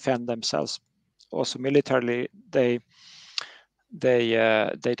capacity to defend themselves. Also militarily, they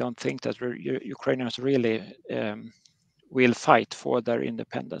don't think that Ukrainians really will fight for their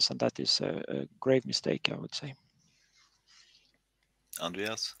independence, and that is a grave mistake, I would say.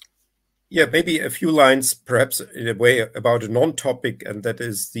 Andreas? Yeah, maybe a few lines, perhaps in a way, about a non-topic, and that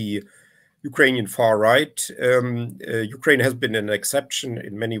is the Ukrainian far right. Ukraine has been an exception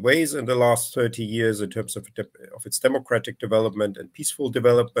in many ways in the last 30 years in terms of its democratic development and peaceful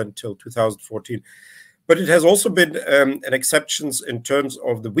development till 2014. But it has also been an exception in terms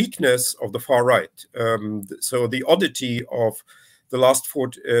of the weakness of the far right. So the oddity of the last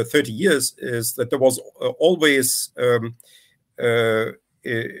 30 years is that there was always,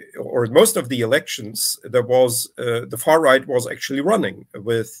 or in most of the elections, there was the far right was actually running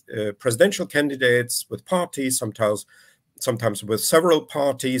with presidential candidates, with parties, sometimes with several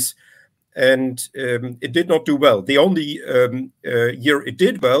parties, and it did not do well. The only year it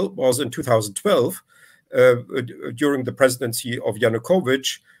did well was in 2012 during the presidency of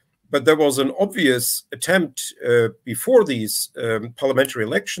Yanukovych. But there was an obvious attempt before these parliamentary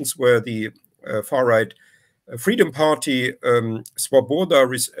elections where the far right Freedom Party, Svoboda,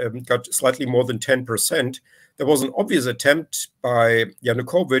 got slightly more than 10%. There was an obvious attempt by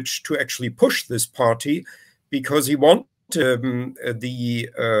Yanukovych to actually push this party because he wanted the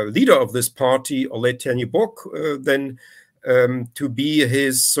leader of this party, Olesya Khromeychuk, then to be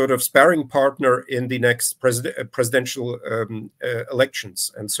his sort of sparring partner in the next presidential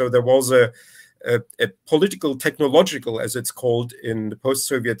elections. And so there was a political, technological, as it's called in the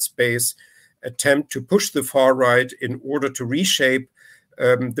post-Soviet space, attempt to push the far right in order to reshape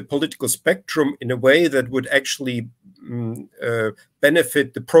the political spectrum in a way that would actually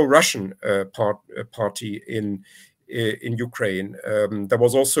benefit the pro-Russian party in Ukraine. There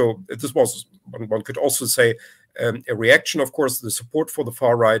was also, this was, one could also say, a reaction, of course, the support for the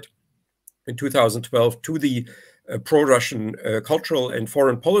far right in 2012 to the pro-Russian cultural and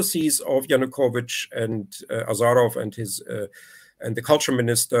foreign policies of Yanukovych and Azarov and his and the culture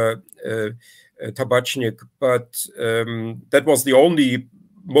minister Tabachnik. But that was the only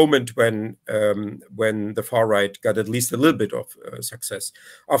moment when the far right got at least a little bit of success.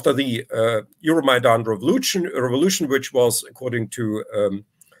 After the Euromaidan revolution, which was, according to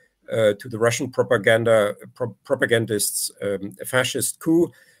the Russian propagandists, a fascist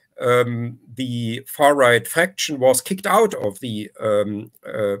coup, the far right faction was kicked out of the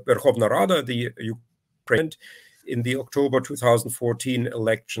Verkhovna Rada, the Ukraine. In the October 2014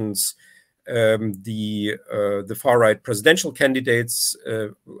 elections, the far-right presidential candidates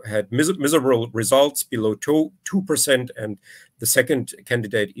had miserable results, below 2%, and the second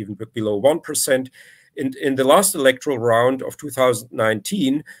candidate even below 1%. In the last electoral round of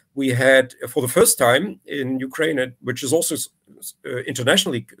 2019, we had, for the first time in Ukraine, which is also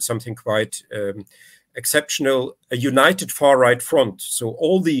internationally something quite exceptional, a united far-right front. So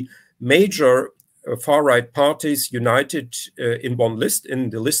all the major far-right parties united in one list, in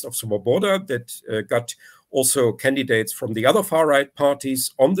the list of Svoboda, that got also candidates from the other far-right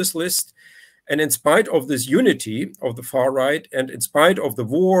parties on this list. And in spite of this unity of the far-right, and in spite of the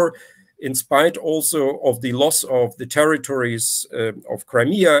war, in spite also of the loss of the territories of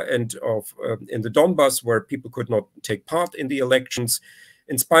Crimea and of in the Donbass, where people could not take part in the elections,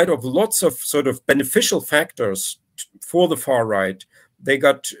 in spite of lots of sort of beneficial factors for the far-right, they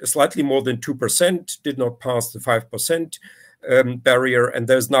got slightly more than 2%, did not pass the 5% barrier, and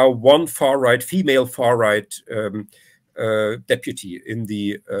there's now one far-right, female far-right deputy in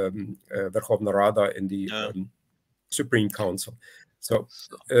the Verkhovna Rada, in the Supreme Council. So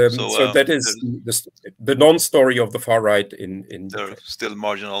that is the non-story of the far-right in they're Ukraine. Still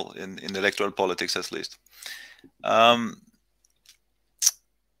marginal in electoral politics, at least.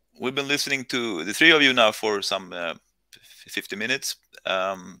 We've been listening to the three of you now for some 50 minutes.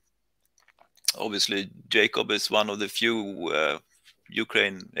 Obviously, Jakob is one of the few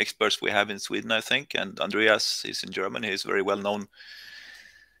Ukraine experts we have in Sweden, I think, and Andreas is in Germany. He's very well known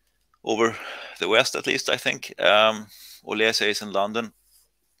over the West, at least, I think. Olesya is in London.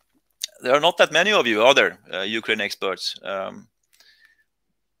 There are not that many of you, are there, Ukraine experts? I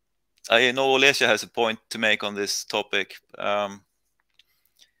know Olesya has a point to make on this topic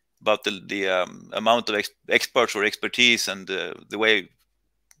about the amount of experts or expertise and the way,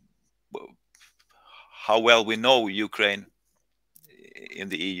 how well we know Ukraine in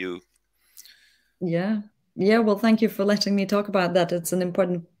the EU. Yeah. Well, thank you for letting me talk about that. It's an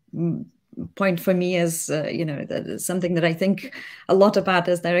important point for me, as you know, that is something that I think a lot about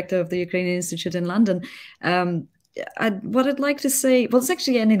as director of the Ukrainian Institute in London. What I'd like to say, well, it's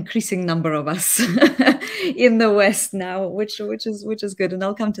actually an increasing number of us in the West now, which is good, and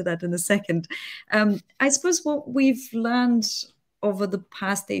I'll come to that in a second. I suppose what we've learned over the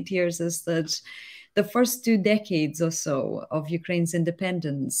past 8 years is that the first 2 decades or so of Ukraine's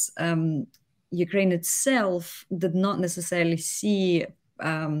independence, Ukraine itself did not necessarily see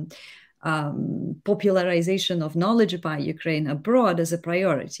popularization of knowledge about Ukraine abroad as a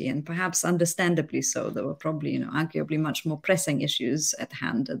priority, and perhaps understandably so. There were probably, arguably much more pressing issues at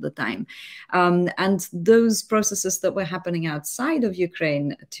hand at the time. And those processes that were happening outside of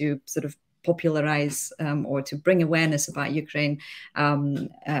Ukraine to sort of popularize or to bring awareness about Ukraine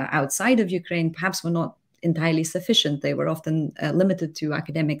outside of Ukraine perhaps were not entirely sufficient. They were often limited to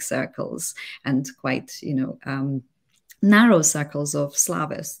academic circles and quite, narrow circles of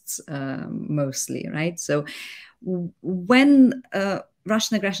Slavists mostly, right? So when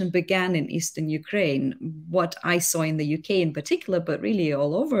Russian aggression began in eastern Ukraine, what I saw in the UK in particular, but really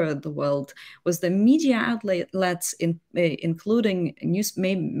all over the world, was the media outlets, including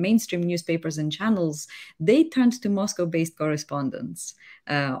mainstream newspapers and channels, they turned to Moscow-based correspondents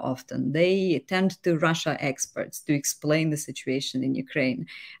often. They turned to Russia experts to explain the situation in Ukraine.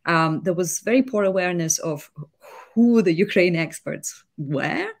 There was very poor awareness of who the Ukraine experts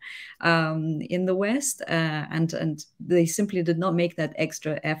were in the West, and they simply did not make that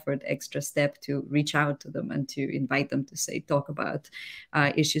extra effort, extra step to reach out to them and to invite them to talk about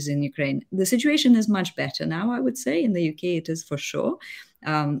issues in Ukraine. The situation is much better now, I would say. In the UK, it is for sure.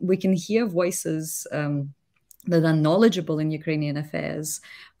 We can hear voices that are knowledgeable in Ukrainian affairs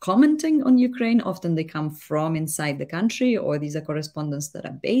commenting on Ukraine. Often they come from inside the country, or these are correspondents that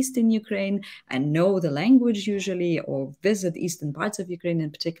are based in Ukraine and know the language usually, or visit eastern parts of Ukraine,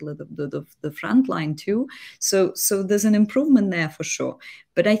 in particular the front line too. So there's an improvement there for sure.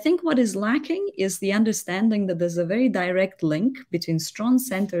 But I think what is lacking is the understanding that there's a very direct link between strong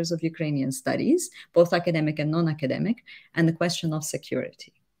centers of Ukrainian studies, both academic and non-academic, and the question of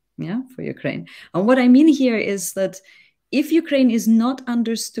security. For Ukraine. And what I mean here is that if Ukraine is not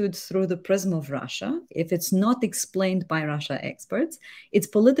understood through the prism of Russia, if it's not explained by Russia experts, its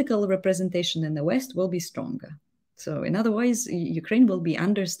political representation in the West will be stronger. So in other words, Ukraine will be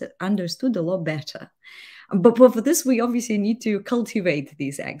understood a lot better. But for this, we obviously need to cultivate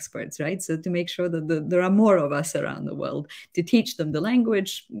these experts, right? So to make sure that there are more of us around the world, to teach them the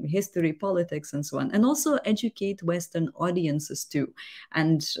language, history, politics, and so on, and also educate Western audiences too.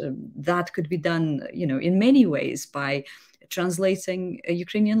 And that could be done, in many ways, by translating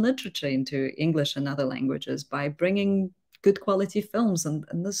Ukrainian literature into English and other languages, by bringing good quality films, and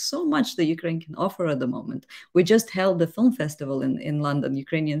there's so much that Ukraine can offer at the moment. We just held the film festival in London,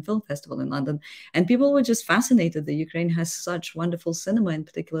 Ukrainian Film Festival in London, and people were just fascinated that Ukraine has such wonderful cinema, in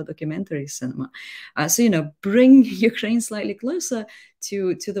particular documentary cinema. So, bring Ukraine slightly closer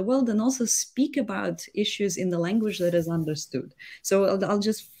to the world, and also speak about issues in the language that is understood. So I'll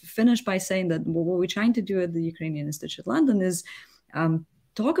just finish by saying that what we're trying to do at the Ukrainian Institute London is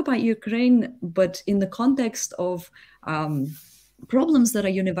talk about Ukraine, but in the context of problems that are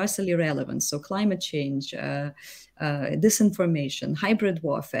universally relevant. So climate change, disinformation, hybrid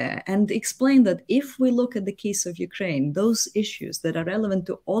warfare, and explain that if we look at the case of Ukraine, those issues that are relevant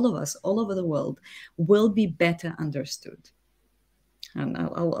to all of us all over the world will be better understood. And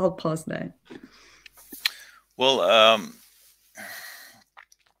I'll pause there. Well,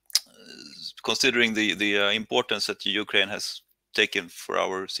 considering the importance that Ukraine has taken for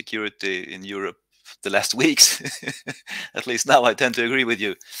our security in Europe the last weeks, at least now I tend to agree with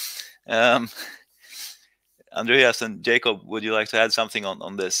you. Andreas and Jakob, would you like to add something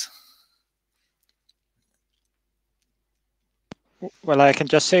on this? Well, I can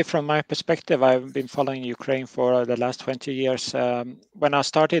just say from my perspective, I've been following Ukraine for the last 20 years. When I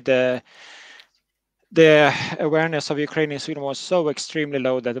started, the awareness of Ukraine in Sweden was so extremely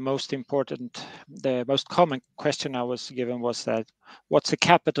low that the most common question I was given was that, what's the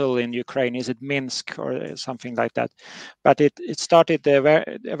capital in Ukraine? Is it Minsk or something like that? But it started,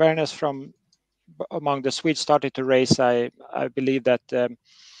 the awareness from among the Swedes started to raise. I believe that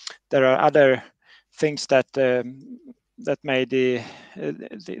there are other things that made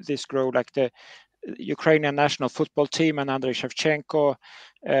this grow, like the Ukrainian national football team and Andriy Shevchenko,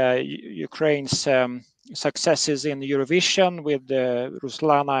 Ukraine's successes in Eurovision with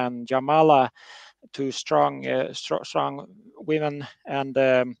Ruslana and Jamala, two strong women, and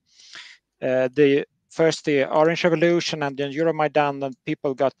the Orange Revolution and then Euromaidan, and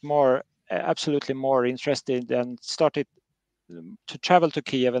people got absolutely more interested and started to travel to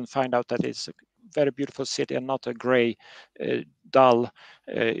Kiev and find out that it's a very beautiful city and not a gray, dull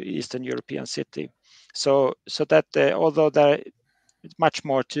Eastern European city. So that although there is much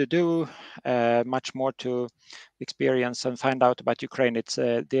more to do, much more to experience and find out about Ukraine, it's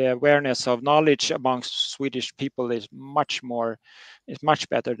the awareness of knowledge amongst Swedish people is much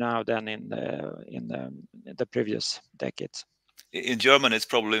better now than in the previous decades. In Germany, it's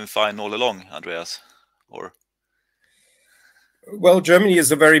probably been fine all along, Andreas, or? Well, Germany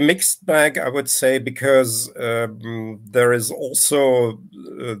is a very mixed bag, I would say, because there is also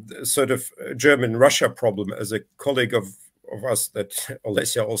sort of a German-Russia problem. As a colleague of us that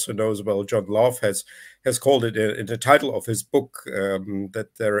Olesya also knows well, John Love has called it in the title of his book, that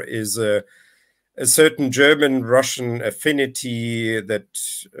there is a certain German-Russian affinity that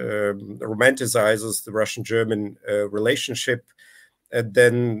romanticizes the Russian-German relationship, and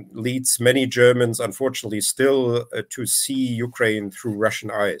then leads many Germans, unfortunately, still to see Ukraine through Russian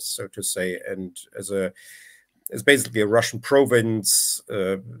eyes, so to say, and as basically a Russian province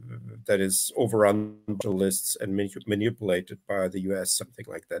that is overrun by journalists and manipulated by the US, something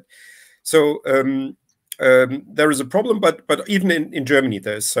like that. So there is a problem, but even in Germany,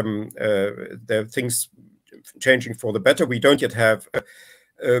 there's there are things changing for the better. We don't yet have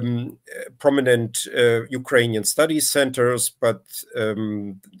prominent Ukrainian studies centers, but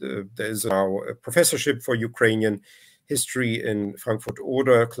there's now a professorship for Ukrainian history in Frankfurt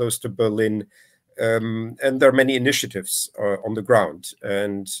Oder, close to Berlin, and there are many initiatives on the ground.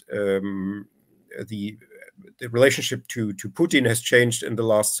 And the relationship to Putin has changed in the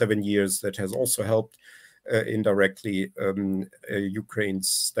last 7 years. That has also helped indirectly Ukraine's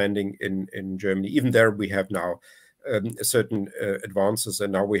standing in Germany. Even there, we have now certain advances,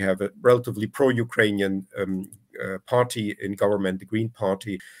 and now we have a relatively pro-Ukrainian party in government, the Green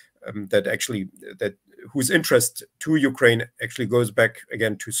Party, whose interest to Ukraine actually goes back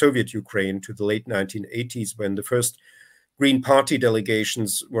again to Soviet Ukraine, to the late 1980s, when the first Green Party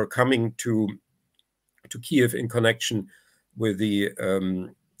delegations were coming to Kiev in connection with the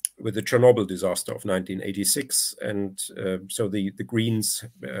Chernobyl disaster of 1986, and so the Greens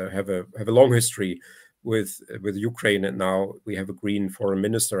have a long history with Ukraine, and now we have a Green foreign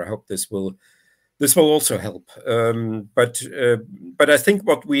minister. I hope this will this will also help. But I think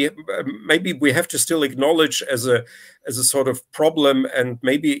what we maybe we have to still acknowledge as a sort of problem, and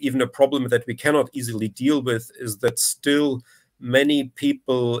maybe even a problem that we cannot easily deal with, is that still many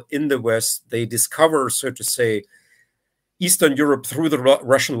people in the West, they discover, so to say, Eastern Europe through the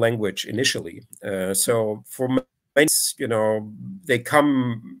Russian language initially. So for many, you know, they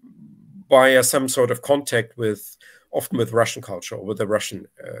come via some sort of contact with, often with Russian culture or with the Russian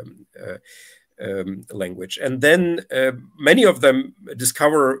language. And then many of them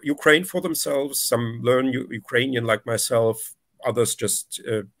discover Ukraine for themselves. Some learn Ukrainian like myself. Others just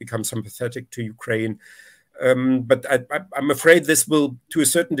become sympathetic to Ukraine. But I'm afraid this will, to a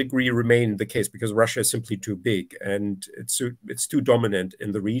certain degree, remain the case because Russia is simply too big and it's too dominant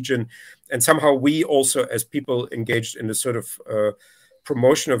in the region. And somehow we also, as people engaged in the sort of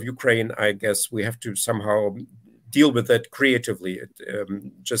promotion of Ukraine, I guess we have to somehow deal with that creatively,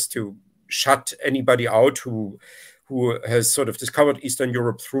 just to shut anybody out who has sort of discovered Eastern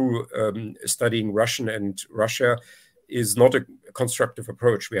Europe through studying Russian and Russia is not a constructive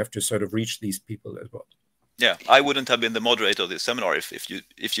approach. We have to sort of reach these people as well. Yeah, I wouldn't have been the moderator of this seminar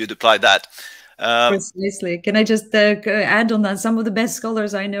if you'd applied that. Precisely. Can I just add on that? Some of the best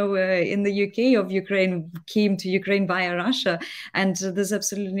scholars I know in the UK of Ukraine came to Ukraine via Russia, and there's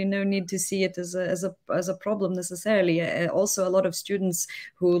absolutely no need to see it as a problem necessarily. Also, a lot of students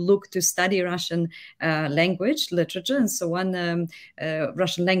who look to study Russian language, literature, and so on,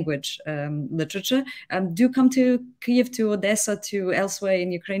 Russian language literature, do come to Kyiv, to Odessa, to elsewhere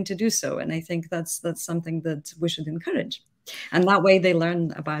in Ukraine to do so. And I think that's something that we should encourage. And that way they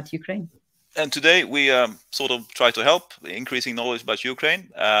learn about Ukraine. And today we sort of try to help increasing knowledge about Ukraine.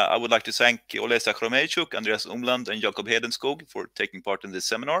 I would like to thank Olesya Khromeychuk, Andreas Umland, and Jakob Hedenskog for taking part in this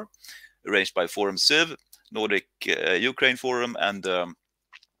seminar, arranged by ForumCiv, Nordic Ukraine Forum, and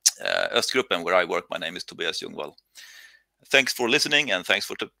Östgruppen, where I work. My name is Tobias Ljungvall. Thanks for listening, and thanks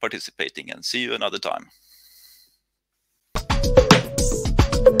for participating, and see you another time.